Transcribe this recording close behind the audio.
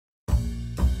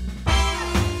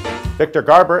Victor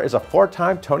Garber is a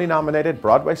 4-time Tony-nominated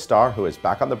Broadway star who is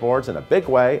back on the boards in a big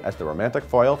way as the romantic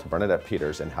foil to Bernadette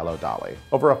Peters in Hello, Dolly.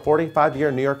 Over a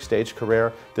 45-year New York stage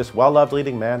career, this well-loved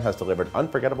leading man has delivered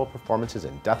unforgettable performances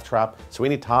in Death Trap,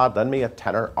 Sweeney Todd, Lend Me a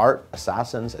Tenor, Art,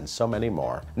 Assassins, and so many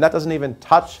more. And that doesn't even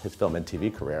touch his film and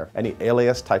TV career. Any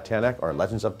Alias, Titanic, or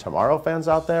Legends of Tomorrow fans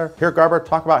out there? Hear Garber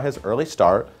talk about his early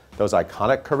start, those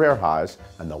iconic career highs,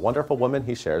 and the wonderful woman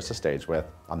he shares the stage with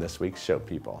on this week's Show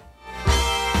People.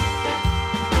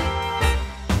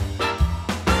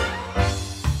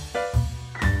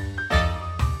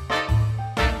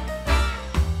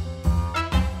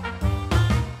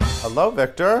 Hello,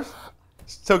 Victor.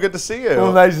 So good to see you.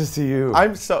 Well, nice to see you. I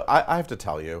have to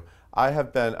tell you, I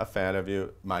have been a fan of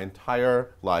you my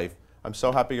entire life. I'm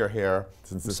so happy you're here.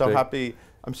 I'm so happy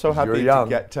to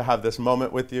get to have this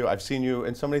moment with you. I've seen you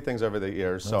in so many things over the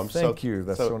years. So thank you.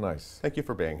 That's so nice. Thank you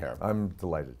for being here. I'm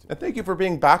delighted. And thank you for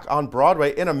being back on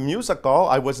Broadway in a musical.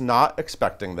 I was not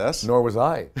expecting this. Nor was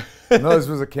I. No,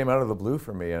 it came out of the blue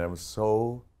for me, and I was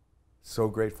so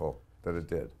grateful that it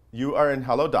did. You are in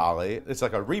Hello, Dolly. It's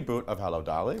like a reboot of Hello,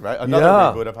 Dolly, right?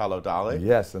 Another reboot of Hello, Dolly.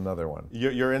 Yes, another one.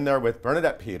 You're in there with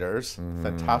Bernadette Peters,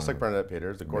 fantastic Bernadette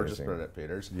Peters, the gorgeous Bernadette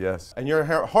Peters. Yes. And you're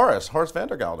Horace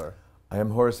Vandergelder. I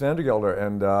am Horace Vandergelder,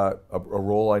 and a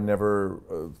role I never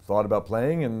thought about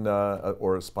playing and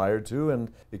or aspired to, and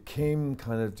it came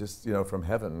kind of just from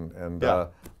heaven. And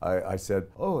I said,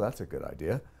 "Oh, that's a good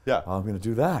idea. Yeah, I'm going to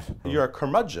do that." You're a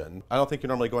curmudgeon. I don't think you're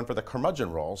normally going for the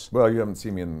curmudgeon roles. Well, you haven't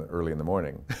seen me early in the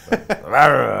morning.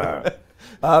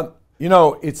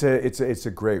 It's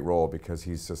a great role because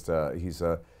he's just he's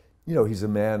a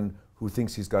man who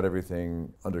thinks he's got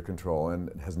everything under control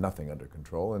and has nothing under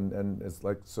control, and it's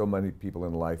like so many people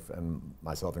in life, and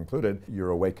myself included, you're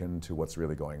awakened to what's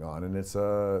really going on, and it's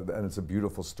a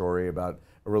beautiful story about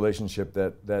a relationship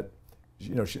that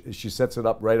she sets it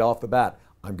up right off the bat.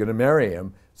 I'm going to marry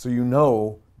him,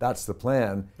 so that's the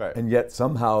plan, right. And yet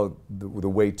somehow the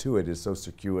way to it is so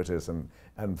circuitous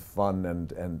and fun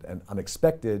and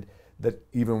unexpected that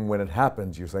even when it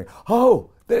happens, you're saying, "Oh,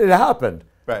 it happened!"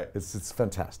 Right. It's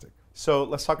fantastic. So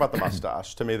let's talk about the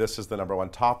mustache. To me, this is the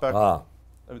 #1 topic.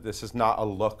 This is not a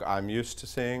look I'm used to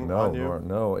seeing on you.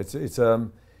 No. It's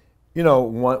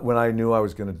when I knew I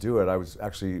was going to do it, I was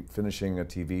actually finishing a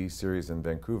TV series in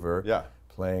Vancouver,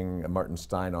 playing Martin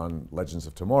Stein on Legends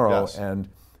of Tomorrow, and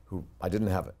who I didn't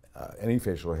have any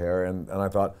facial hair, and I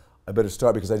thought I better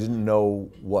start because I didn't know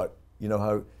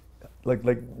how, like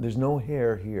there's no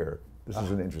hair here. This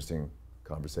is an interesting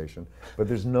conversation, but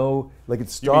there's no, it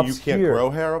stops. You can't grow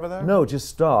hair over there? No, it just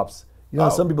stops.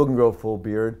 Some people can grow a full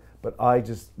beard, but I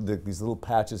just these little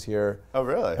patches here. Oh,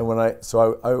 really? And when I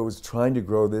was trying to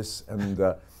grow this,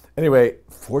 and anyway,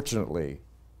 fortunately,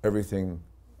 everything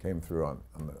came through on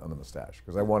the mustache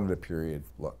because I wanted a period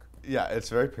look. Yeah, it's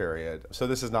very period. So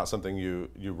this is not something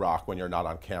you rock when you're not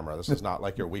on camera. This is not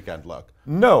like your weekend look.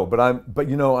 No, but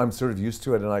I'm sort of used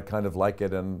to it, and I kind of like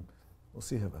it, and we'll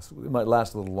see. It might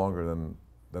last a little longer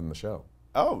than the show.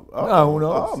 Oh, no, who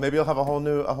knows? Oh, maybe you'll have a whole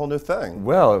new thing.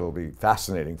 Well, it'll be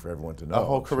fascinating for everyone to know. A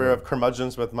whole career of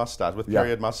curmudgeons with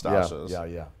period mustaches.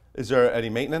 Yeah. Is there any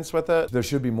maintenance with it? There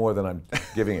should be more than I'm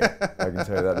giving it. I can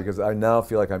tell you that because I now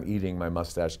feel like I'm eating my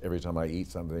mustache every time I eat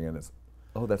something, and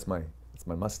that's my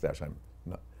mustache. I'm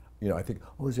not, I think,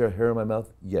 oh, is there hair in my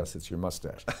mouth? Yes, it's your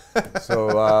mustache.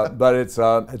 So, but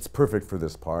it's perfect for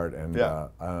this part, and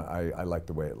I like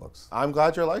the way it looks. I'm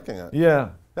glad you're liking it. Yeah,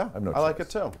 I like it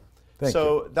too. Thank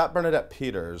you. That Bernadette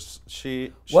Peters,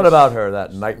 what about her?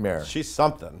 That nightmare. She's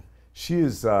something. She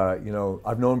is.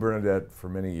 I've known Bernadette for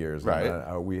many years. Right.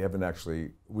 And,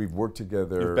 we've worked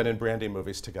together. You've been in Brandy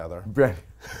movies together. Brandy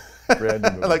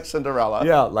movies. Like Cinderella.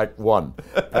 Yeah, like one.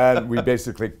 And we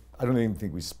basically, I don't even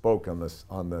think we spoke on the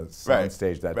sound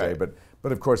stage that day,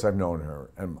 but of course I've known her,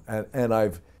 and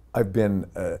I've been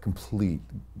a complete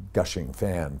gushing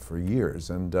fan for years,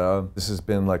 and this has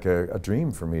been like a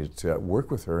dream for me to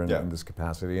work with her in this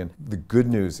capacity. And the good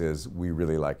news is we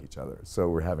really like each other, so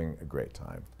we're having a great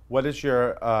time. What is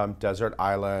your Desert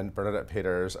Island Bernadette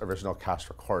Peters original cast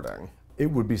recording? It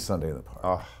would be Sunday in the Park.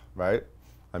 Oh, right.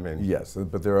 I mean, yes,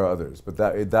 but there are others. But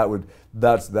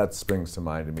that springs to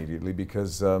mind immediately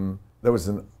because that was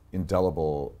an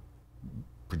indelible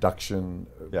production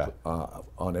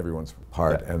on everyone's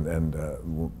part, and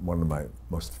one of my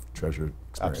most treasured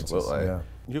experiences. Absolutely. Yeah.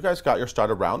 You guys got your start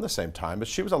around the same time, but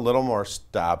she was a little more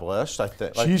established, I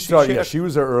think. Like she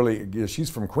was her early. She's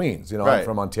from Queens, I'm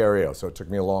from Ontario, so it took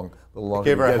me a little longer.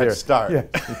 Gave her to a get head here. start.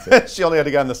 Yeah, she only had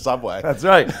to get on the subway. That's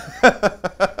right.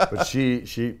 But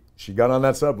she she got on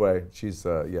that subway. She's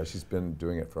she's been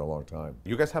doing it for a long time.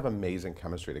 You guys have amazing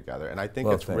chemistry together, and I think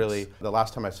Well, it's thanks. really, the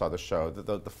last time I saw the show,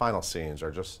 the final scenes are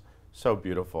just so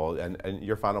beautiful, and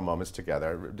your final moments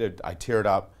together, I teared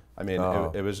up. I mean,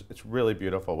 it's really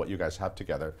beautiful what you guys have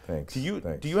together. Thanks. Do you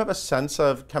Thanks. do you have a sense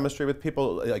of chemistry with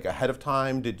people like ahead of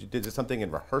time? Did it something in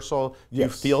rehearsal? Do Yes. you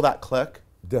feel that click?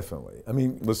 Definitely. I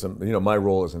mean, listen, you know, my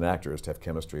role as an actor is to have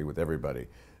chemistry with everybody.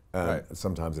 Right.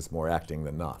 Sometimes it's more acting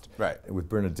than not. Right. With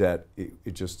Bernadette,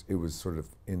 it was sort of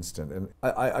instant, and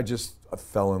I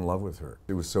fell in love with her.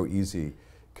 It was so easy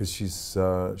because she's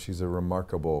a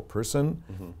remarkable person,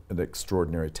 an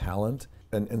extraordinary talent,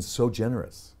 and so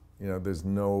generous. You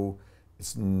know,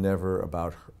 it's never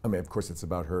about her. I mean, of course, it's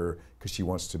about her because she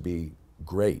wants to be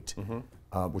great,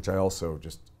 which I also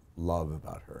just love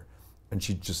about her. And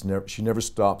she never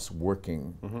stops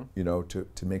working, you know,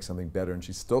 to make something better. And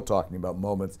she's still talking about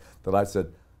moments that I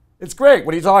said, "It's great.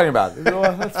 What are you talking about?" You know,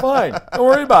 "That's fine. Don't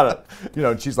worry about it." You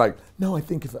know, and she's like, "No, I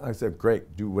think if I said,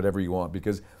 great, do whatever you want,"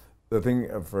 because the thing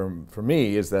for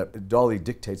me is that Dolly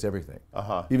dictates everything.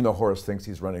 Even though Horace thinks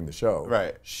he's running the show,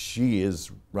 Right. she is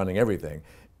running everything,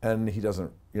 and he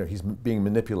doesn't. You know, he's being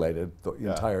manipulated the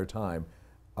entire time,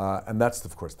 and that's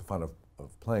of course the fun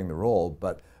of playing the role,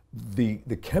 but. The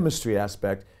chemistry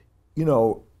aspect, you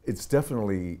know, it's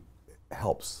definitely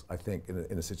helps. I think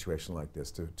in a situation like this,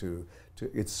 to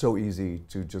it's so easy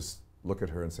to just look at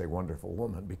her and say, "Wonderful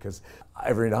woman," because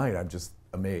every night I'm just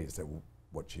amazed at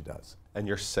what she does. And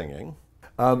you're singing.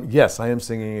 Yes, I am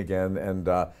singing again, and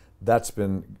that's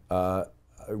been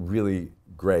really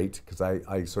great because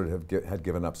I sort of had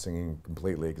given up singing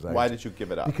completely. Why did you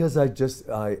give it up? Because I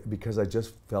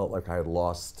just felt like I had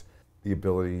lost the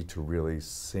ability to really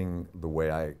sing the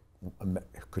way I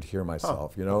could hear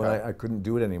myself, you know, and I couldn't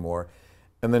do it anymore.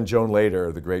 And then Joan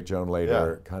Lader, the great Joan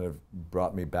Lader, kind of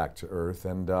brought me back to earth,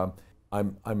 and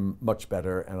I'm much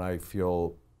better, and I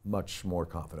feel much more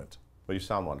confident. Well, you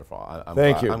sound wonderful.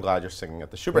 Thank you. I'm glad you're singing at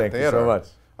the Schubert Thank Theater. you so much.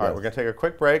 All right, Yes. we're going to take a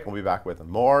quick break, and we'll be back with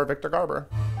more Victor Garber.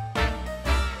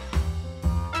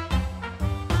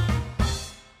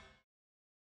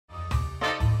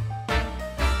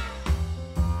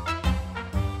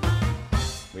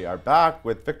 We are back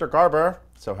with Victor Garber.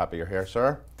 So happy you're here,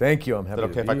 sir. Thank you. I'm happy. Is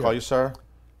it okay if I call you sir?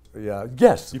 Yeah.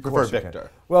 Yes. You of prefer course can.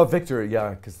 Victor? Well, Victor. Yeah,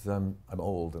 because I'm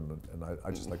old, and I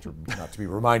just like to not to be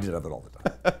reminded of it all the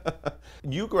time.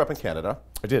 You grew up in Canada.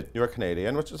 I did. You're a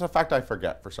Canadian, which is a fact I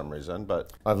forget for some reason,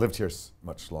 but... I've lived here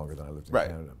much longer than I lived in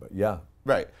Canada, but yeah.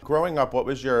 Right. Growing up, what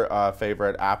was your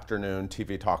favorite afternoon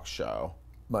TV talk show?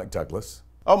 Mike Douglas.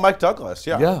 Oh, Mike Douglas,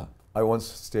 yeah. Yeah. I once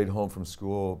stayed home from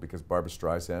school because Barbra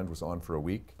Streisand was on for a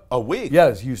week. A week?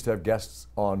 Yeah, he used to have guests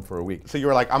on for a week. So you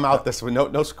were like, I'm out this week,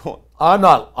 no school. I'm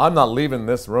not leaving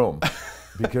this room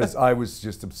because I was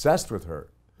just obsessed with her.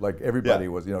 Like everybody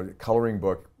was, you know, coloring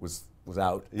book was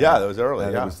out. Yeah, that was early.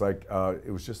 And yeah. it was like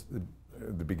it was just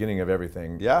the beginning of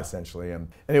everything, Yeah. essentially. And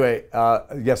anyway, so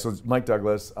it's Mike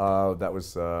Douglas. That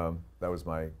was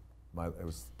my it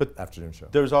was afternoon show.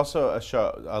 There was also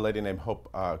a lady named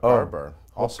Hope Garber.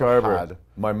 Hope Garber,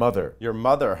 my mother. Your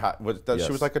mother Yes.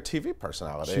 she was like a TV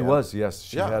personality. She was, yes.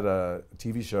 She Yeah. had a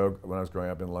TV show when I was growing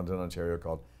up in London, Ontario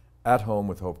called At Home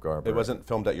with Hope Garber. It wasn't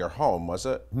filmed at your home, was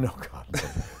it? No, God,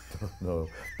 no. No,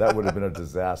 that would have been a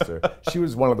disaster. She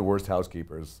was one of the worst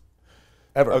housekeepers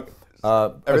ever. Okay.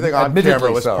 Everything on admittedly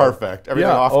camera was so. perfect.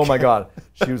 Everything off Oh my camera. God.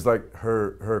 She was like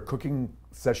her cooking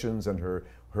sessions and her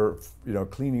you know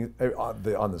cleaning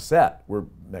on the set were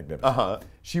magnificent.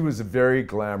 She was a very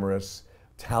glamorous,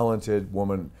 talented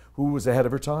woman who was ahead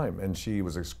of her time, and she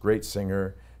was a great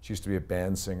singer. She used to be a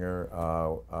band singer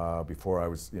before I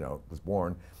was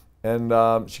born,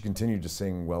 and she continued to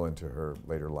sing well into her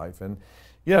later life. And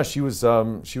yeah, she was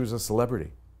a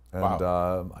celebrity, and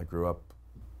Wow. I grew up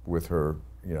with her,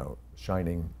 you know,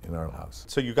 shining in our house.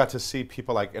 So you got to see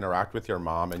people like interact with your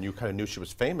mom, and you kind of knew she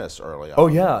was famous early on. Oh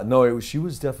yeah, no, she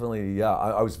was definitely,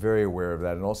 I was very aware of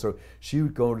that. And also, she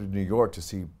would go to New York to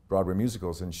see Broadway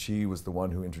musicals, and she was the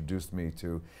one who introduced me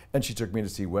to, and she took me to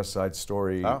see West Side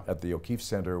Story at the O'Keefe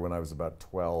Center when I was about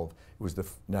 12. It was the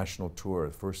national tour,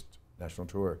 the first national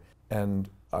tour. And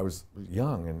I was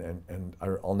young, and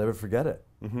I'll never forget it.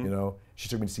 You know, she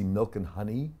took me to see Milk and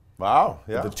Honey. Wow,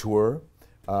 yeah. The tour.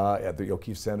 At the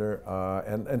O'Keefe Center,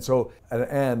 and so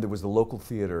there was the local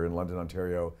theater in London,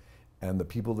 Ontario, and the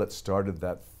people that started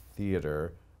that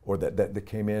theater, or that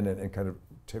came in and kind of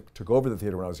took over the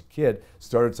theater when I was a kid,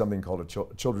 started something called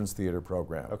a children's theater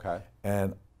program. Okay.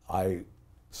 And I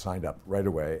signed up right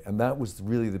away, and that was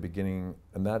really the beginning,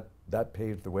 and that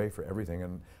paved the way for everything.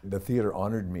 And the theater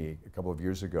honored me a couple of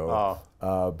years ago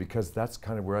because that's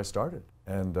kind of where I started,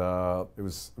 and it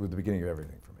was the beginning of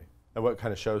everything for me. And what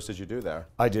kind of shows did you do there?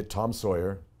 I did Tom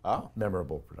Sawyer. Oh.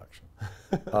 Memorable production.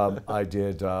 I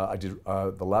did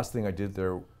the last thing I did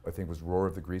there, I think, was Roar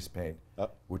of the Grease Paint,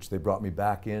 which they brought me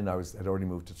back in. Had already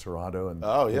moved to Toronto, and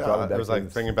oh yeah, it was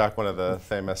like bringing back one of the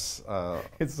famous.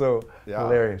 It's so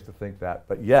hilarious to think that,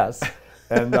 but yes,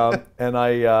 and I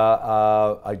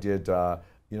did I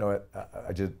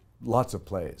did lots of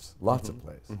plays,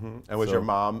 And was your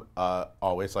mom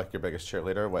always like your biggest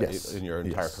cheerleader in your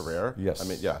entire career? Yes. I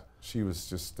mean, yeah. She was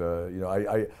just,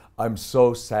 I'm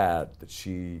so sad that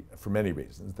she, for many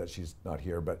reasons, that she's not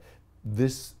here. But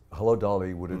this Hello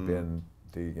Dolly would have been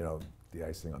the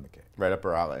icing on the cake. Right up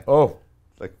her alley. Oh,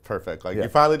 like perfect. Like you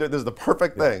finally did. This is the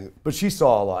perfect thing. But she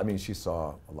saw a lot. I mean, she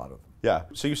saw a lot of them. Yeah.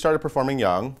 So you started performing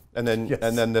young, and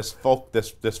then this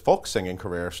folk singing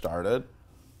career started.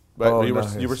 But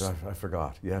I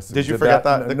forgot. Yes. Did you forget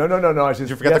that? No. Did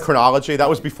you forget the chronology? That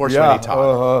was before Sweeney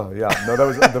Todd. Yeah. No, that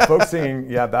was the folk singing.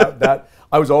 Yeah, that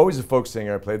I was always a folk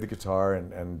singer. I played the guitar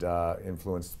and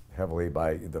influenced heavily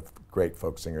by the great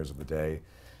folk singers of the day,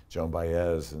 Joan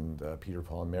Baez and Peter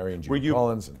Paul and Mary and Judy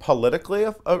Collins. Were you politically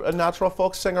a natural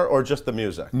folk singer, or just the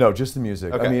music? No, just the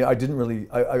music. Okay. I mean, I didn't really.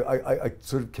 I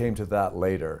sort of came to that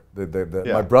later.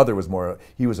 My brother was more.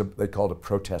 He was they called a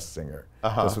protest singer.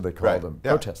 That's what they called him,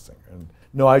 protest singer. And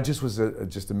no, I just was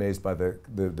just amazed by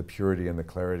the purity and the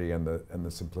clarity and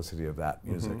the simplicity of that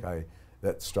music.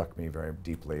 That struck me very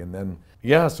deeply. And then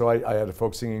so I had a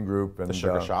folk singing group, and the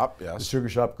Sugar Shop. Yes, the Sugar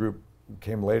Shop group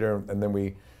came later, and then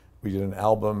we did an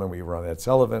album, and we were on Ed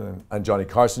Sullivan and Johnny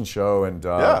Carson show, and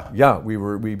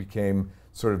we became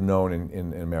sort of known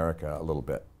in America a little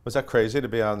bit. Was that crazy to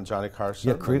be on Johnny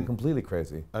Carson? Yeah, completely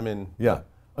crazy. I mean,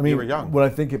 you were young. When I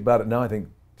think about it now, I think,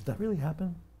 did that really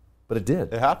happen? But it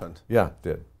did. It happened. Yeah, it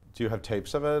did. Do you have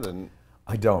tapes of it? And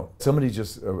I don't. Somebody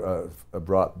just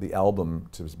brought the album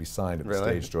to be signed at the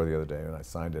stage door the other day, and I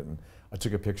signed it, and I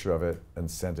took a picture of it and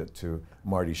sent it to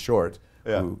Marty Short,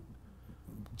 who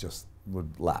just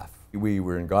would laugh. We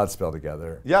were in Godspell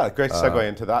together. Yeah, great segue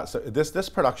into that. So this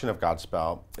production of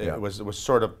Godspell, it was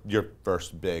sort of your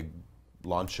first big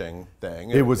launching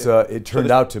thing. It turned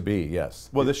out to be,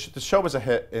 yes. Well, the show was a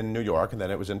hit in New York, and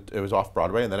then it was off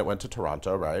Broadway, and then it went to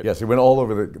Toronto, right? Yes, it went all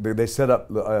over. They set up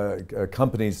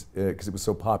companies because it was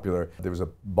so popular. There was a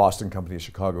Boston company, a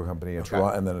Chicago company,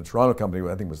 and then a Toronto company.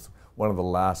 I think was one of the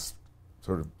last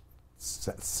sort of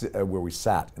where we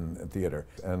sat in theater.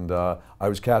 And I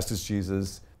was cast as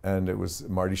Jesus. And it was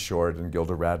Marty Short and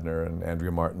Gilda Radner and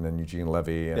Andrea Martin and Eugene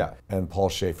Levy and Paul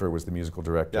Schaefer was the musical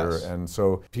director. Yes. And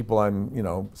so people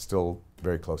I'm still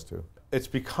very close to. It's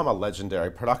become a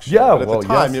legendary production. Yeah, but at the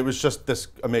time it was just this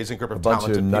amazing group of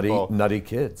talented people. Nutty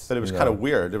kids. But it was kind of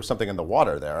weird. There was something in the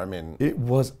water there. I mean, it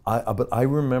was. But I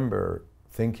remember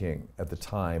thinking at the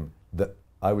time that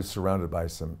I was surrounded by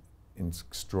some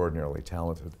extraordinarily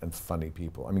talented and funny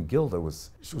people. I mean, Gilda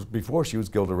before she was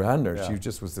Gilda Radner. Yeah. She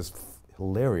just was this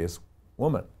hilarious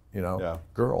woman,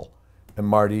 girl. And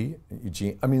Marty,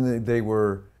 Eugene, I mean, they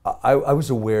were, I was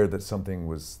aware that something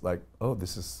was like, oh,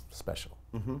 this is special.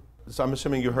 So I'm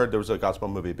assuming you heard there was a gospel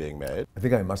movie being made. I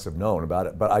think I must have known about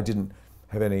it, but I didn't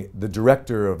have any. The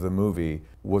director of the movie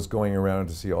was going around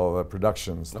to see all the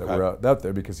productions that were out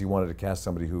there because he wanted to cast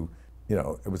somebody who,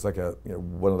 it was like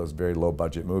one of those very low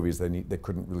budget movies. They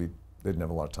didn't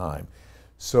have a lot of time.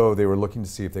 So they were looking to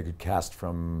see if they could cast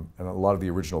and a lot of the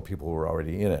original people who were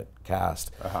already in it cast,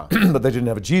 but they didn't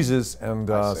have a Jesus, and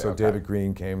so David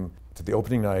Green came to the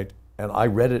opening night, and I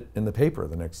read it in the paper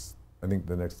the next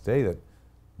day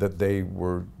that they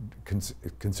were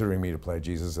considering me to play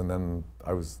Jesus, and then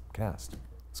I was cast.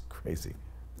 It's crazy.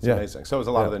 It's amazing. So it was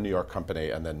a lot of the New York company,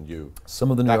 and then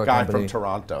some of the New York company. That guy from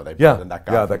Toronto. They brought in that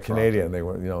guy. Yeah, that Canadian. They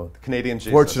were, Canadian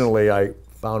Jesus. Fortunately, I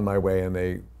found my way, and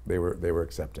they were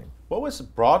accepting. What was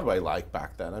Broadway like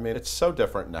back then? I mean, it's so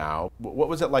different now. What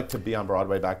was it like to be on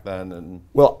Broadway back then? And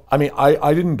well, I mean,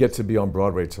 I didn't get to be on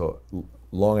Broadway till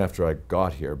long after I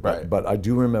got here, but I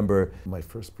do remember my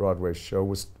first Broadway show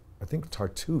was, I think,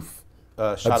 Tartuffe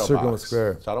at Circle in the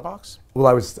Square. Shadowbox? Well,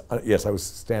 I was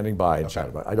standing by in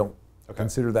Shadowbox. I don't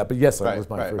consider that, but yes, that was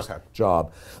my first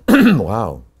job.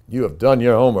 Wow, you have done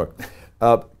your homework.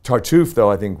 Tartuffe,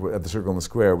 though, I think at the Circle in the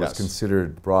Square was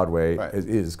considered Broadway. It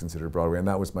is considered Broadway, and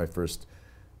that was my first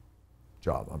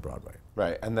job on Broadway.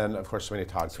 Right, and then of course Sweeney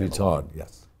Todd. Sweeney Todd,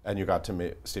 yes. And you got to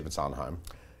meet Stephen Sondheim.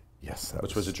 Yes,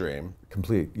 which was a dream.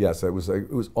 Complete. Yes, it was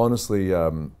honestly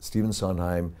Stephen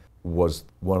Sondheim was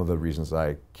one of the reasons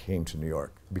I came to New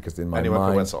York because in my mind. Anyone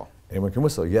Can Whistle. Anyone Can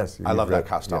Whistle. Yes. I love that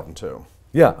cast album too.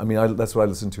 Yeah, I mean that's what I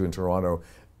listened to in Toronto,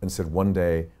 and said one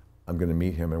day I'm going to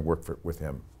meet him and work with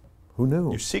him. Who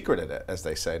knew? You secreted it, as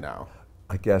they say now.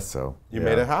 I guess so. You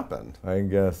made it happen. I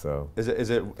guess so. Is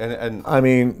it, and I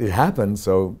mean, it happened,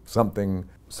 so something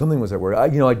was at work.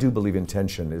 I do believe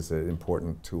intention is an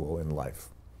important tool in life.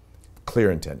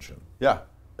 Clear intention. Yeah.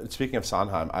 Speaking of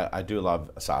Sondheim, I do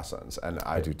love Assassins, and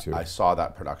I do too. I saw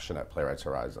that production at Playwrights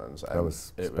Horizons. And That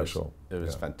was special. It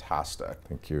was fantastic.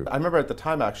 Thank you. I remember at the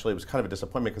time, actually, it was kind of a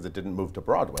disappointment because it didn't move to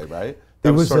Broadway, right?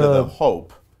 That was sort of the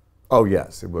hope. Oh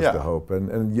yes, it was the hope,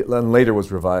 and later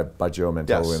was revived by Joe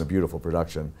Mantello in a beautiful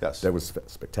production. Yes. That was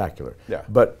spectacular. Yeah.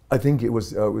 But I think it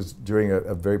was during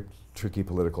a very tricky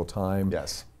political time.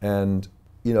 Yes. And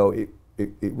you know,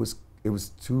 it was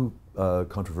too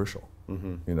controversial.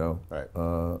 Mm-hmm. You know. Right.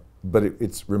 But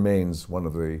it remains one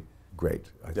of the great,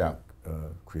 I think,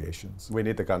 creations. We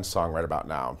need the gun song right about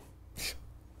now.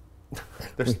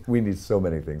 We need so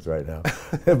many things right now.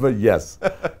 But yes,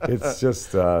 it's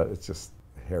just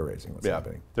hair-raising what's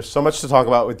happening. There's so much to talk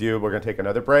about with you. We're going to take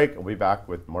another break. We'll be back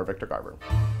with more Victor Garber.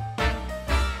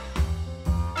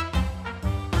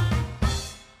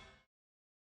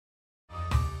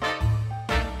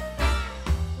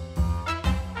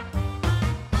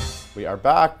 We are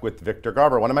back with Victor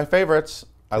Garber, one of my favorites.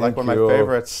 I like when my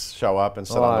favorites show up and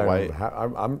sit on the white.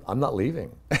 I'm not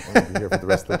leaving. I'm going to be here for the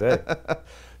rest of the day.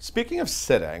 Speaking of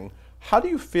sitting, how do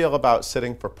you feel about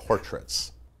sitting for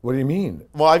portraits? What do you mean?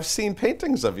 Well, I've seen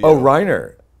paintings of you. Oh,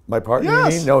 Reiner, my partner.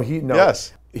 Yes. You mean? No.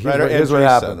 Yes. Here's what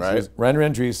happens. Right? Reiner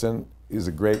Andreessen is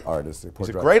a great artist. He's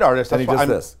a great artist. And he does I'm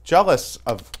this. jealous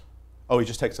of. Oh, he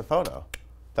just takes a photo.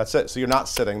 That's it. So you're not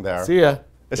sitting there. See ya.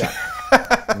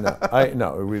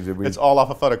 No, it's all off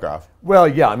a photograph. Well,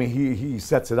 yeah, I mean, he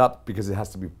sets it up because it has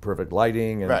to be perfect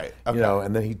lighting, and right. Okay. You know,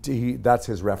 and then he that's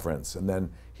his reference, and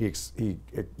then he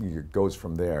goes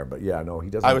from there. But yeah, no, he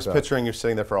doesn't. I was picturing you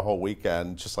sitting there for a whole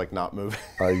weekend, just like not moving.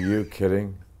 Are you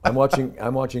kidding? I'm watching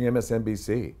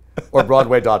MSNBC or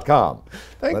Broadway.com.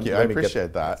 Thank you. I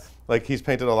appreciate that. Like, he's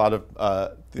painted a lot of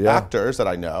the actors that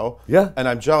I know. Yeah. And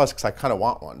I'm jealous because I kind of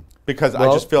want one. Because I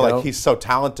just feel like he's so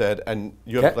talented, and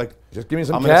you have like. Just give me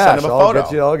some I'm cash. Send him a photo.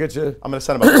 I'll get you. I'm going to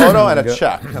send him a photo and a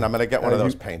check, and I'm going to get one of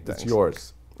those paintings. It's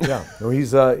yours. Yeah. No,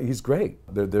 he's great.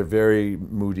 They're very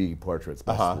moody portraits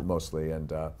mostly,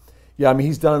 and yeah, I mean,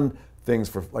 he's done things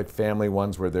for like family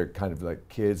ones where they're kind of like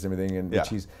kids and everything,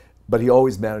 and but he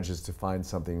always manages to find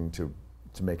something to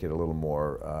make it a little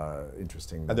more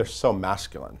interesting. And they're so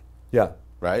masculine. Yeah.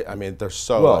 Right? I mean, they're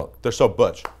so they're so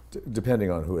butch. Depending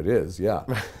on who it is, yeah.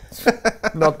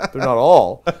 They're not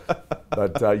all,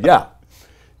 but yeah.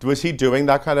 Was he doing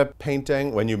that kind of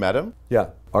painting when you met him?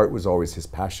 Yeah. Art was always his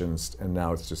passion, and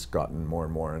now it's just gotten more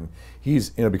and more. And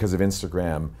he's, because of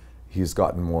Instagram, he's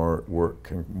gotten more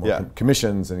work and more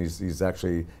commissions, and he's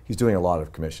doing a lot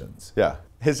of commissions. Yeah.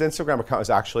 His Instagram account is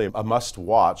actually a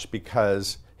must-watch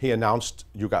because he announced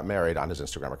you got married on his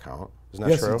Instagram account. Isn't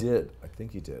that true? Yes, he did. I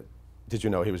think he did. Did you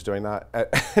know he was doing that?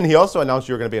 And he also announced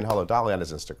you were going to be in Hello, Dolly on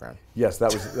his Instagram. Yes,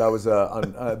 that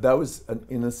was an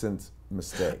innocent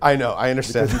mistake. I know, I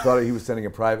understand. Because he thought he was sending a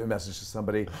private message to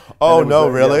somebody. Oh no,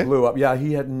 really? Yeah, it blew up. Yeah,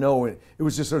 he had no. It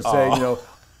was just sort of saying,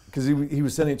 because he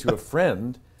was sending it to a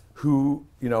friend who,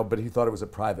 but he thought it was a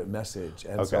private message,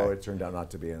 and so it turned out not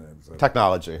to be. So.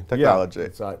 Technology. Yeah,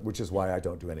 which is why I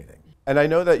don't do anything. And I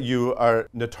know that you are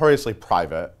notoriously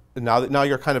private. Now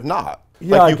you're kind of not.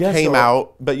 Yeah, like you came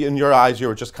out, but in your eyes you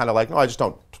were just kind of like, no, I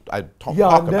don't talk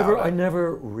about it. I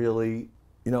never really,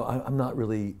 I'm not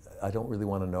really, I don't really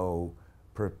want to know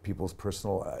people's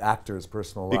actors'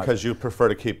 personal lives. Because you prefer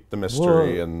to keep the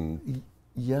mystery and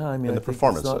the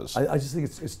performances. I just think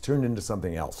it's turned into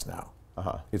something else now.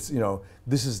 It's,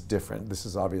 this is different. This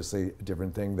is obviously a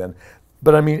different thing than,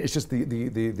 but I mean, it's just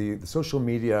the social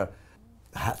media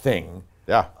thing.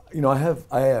 Yeah. I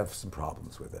have some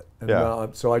problems with it.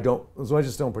 And so I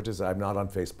just don't participate. I'm not on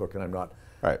Facebook, and I'm not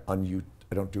on YouTube.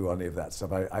 I don't do any of that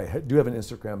stuff. I do have an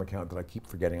Instagram account that I keep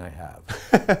forgetting I have.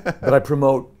 But I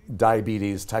promote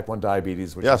diabetes, type 1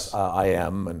 diabetes, which I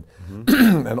am, and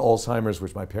and Alzheimer's,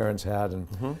 which my parents had,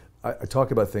 and I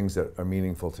talk about things that are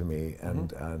meaningful to me,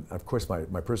 and of course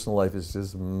my personal life is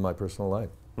just my personal life.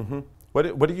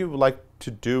 What do you like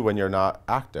to do when you're not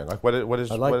acting? Like what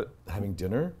is? I like having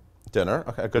dinner. Dinner,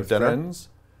 okay, a good dinner. Friends.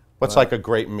 What's like a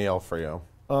great meal for you?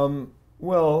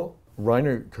 Well,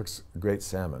 Reiner cooks great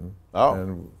salmon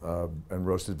and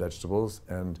roasted vegetables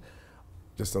and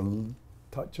just a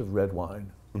touch of red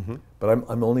wine. But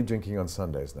I'm only drinking on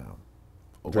Sundays now.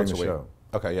 During the show.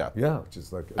 Okay, yeah. Yeah, which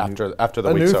is like after the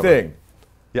a week's new over. thing.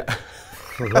 Yeah.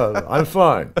 I'm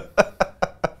fine.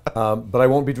 But I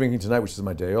won't be drinking tonight, which is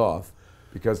my day off,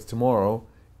 because tomorrow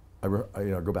I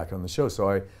go back on the show.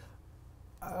 So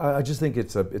I just think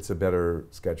it's a better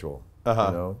schedule,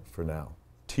 for now.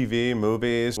 TV,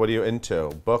 movies? What are you into?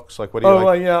 Books? Like, what do you like?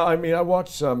 Oh, yeah, I mean, I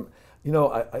watch some, you know,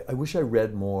 I wish I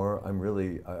read more.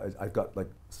 I've got like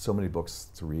so many books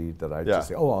to read that I just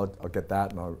say, oh, I'll get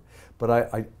that. But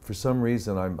I for some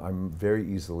reason, I'm very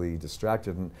easily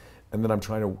distracted. And then I'm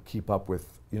trying to keep up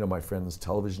with, you know, my friends'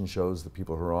 television shows, the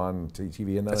people who are on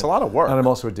TV. And it's a lot of work. And I'm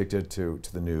also addicted to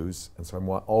the news. And so I'm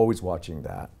always watching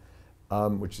that,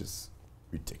 which is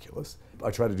ridiculous. I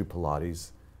try to do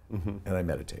Pilates, and I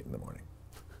meditate in the morning.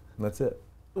 And that's it.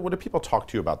 What do people talk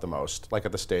to you about the most? Like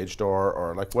at the stage door,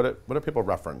 or like what do people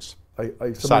reference?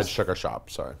 Besides Sugar Shop,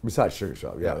 sorry. Besides Sugar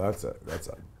Shop, yeah. That's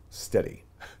a steady.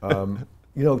 You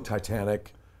know,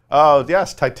 Titanic. Oh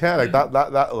yes, Titanic.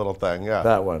 That little thing, yeah.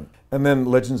 That one. And then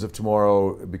Legends of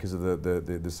Tomorrow, because of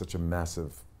there's such a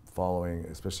massive following,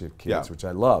 especially of kids, which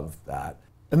I love that.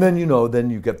 And then, you know, then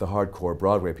you get the hardcore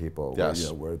Broadway people,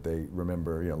 where they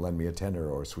remember, you know, Lend Me a Tenor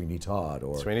or Sweeney Todd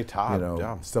or Sweeney Todd, you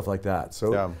know, stuff like that.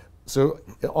 So, so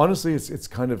honestly, it's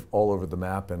kind of all over the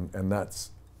map, and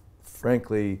that's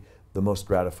frankly the most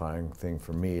gratifying thing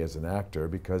for me as an actor,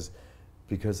 because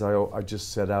I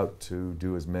just set out to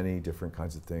do as many different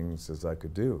kinds of things as I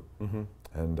could do,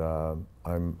 and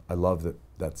I love that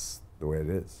that's the way it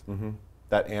is.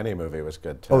 That Annie movie was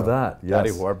good too. Oh, that, yes.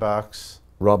 Daddy Warbucks.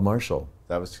 Rob Marshall.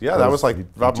 That was like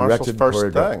Rob Marshall's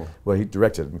first thing. Well, he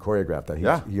directed and choreographed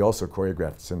that. He also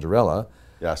choreographed Cinderella.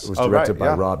 Yes. It was directed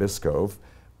by Rob Iskov,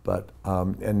 but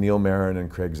and Neil Marin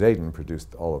and Craig Zaden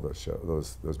produced all of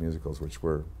those musicals, which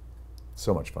were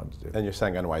so much fun to do. And you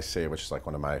sang NYC, which is like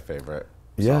one of my favorite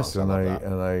songs. Yes, and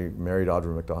I married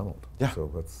Audra McDonald. Yeah. So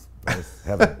that was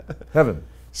heaven. Heaven.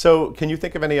 So, can you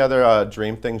think of any other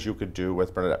dream things you could do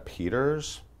with Bernadette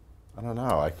Peters? I don't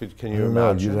know. Can you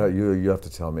imagine? No, you have to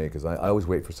tell me, because I always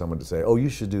wait for someone to say, "Oh, you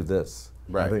should do this."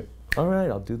 Right. I think, all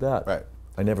right, I'll do that. Right.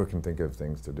 I never can think of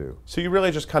things to do. So you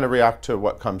really just kind of react to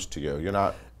what comes to you. You're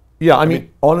not. Yeah, I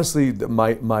mean, honestly,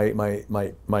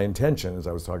 my intention, as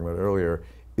I was talking about earlier,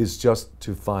 is just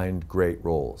to find great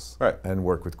roles and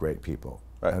work with great people.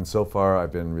 Right. And so far,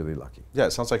 I've been really lucky. Yeah,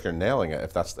 it sounds like you're nailing it.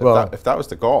 If that was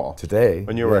the goal today,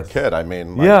 when you were a kid, I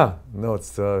mean. Yeah, no,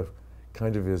 it's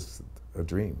kind of is a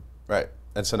dream. Right,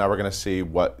 and so now we're going to see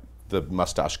what the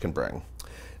mustache can bring.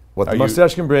 What the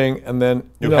mustache can bring, and then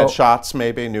new headshots,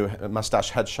 maybe new mustache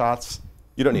headshots.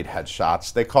 You don't need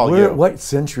headshots. They call you. What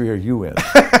century are you in?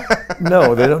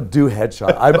 No, they don't do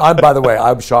headshots. I'm by the way,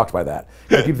 I'm shocked by that.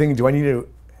 I keep thinking, do I need a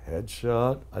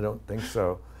headshot? I don't think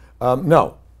so.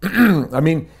 No, I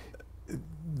mean,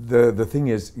 the thing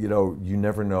is, you know, you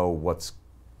never know what's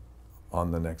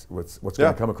on the next, what's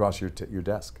going to come across your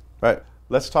desk. Right.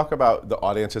 Let's talk about the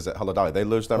audiences at Hello Dolly. They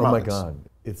lose their minds. Oh my God,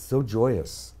 it's so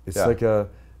joyous. It's like the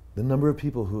number of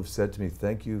people who have said to me,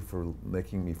 "Thank you for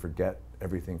making me forget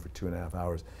everything for 2.5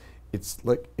 hours." It's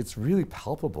like, it's really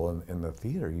palpable in the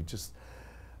theater.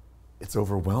 It's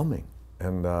overwhelming,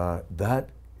 and that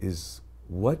is,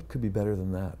 what could be better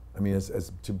than that? I mean,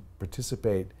 as to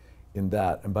participate in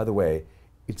that. And by the way,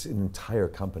 it's an entire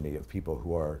company of people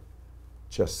who are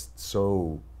just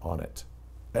so on it.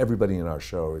 Everybody in our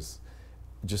show is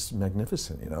just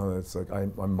magnificent, you know. It's like I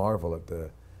marvel at the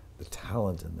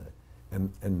talent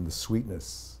and the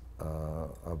sweetness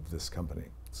of this company.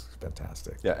 It's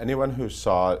fantastic. Yeah, anyone who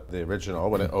saw the original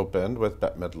when it opened with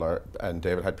Bette Midler and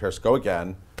David Hyde Pierce, go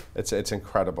again. It's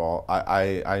incredible.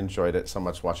 I enjoyed it so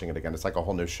much watching it again. It's like a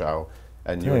whole new show,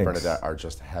 and you and Bernadette are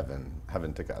just heaven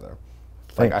together.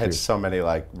 Like I had so many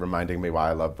like reminding me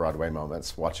why I love Broadway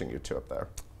moments watching you two up there.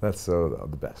 That's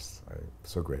the best. I'm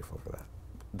so grateful for that.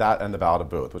 That and the Ballad of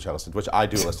Booth, which I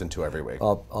do listen to every week.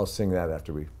 I'll sing that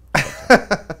after we.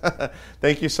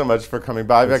 Thank you so much for coming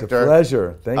by, Victor. It's a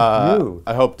pleasure. Thank you.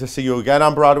 I hope to see you again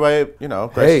on Broadway. You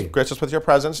know, grace us with your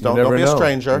presence. Don't be a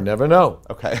stranger. You never know.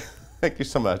 Okay. Thank you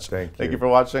so much. Thank you. Thank you for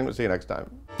watching. We'll see you next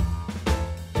time.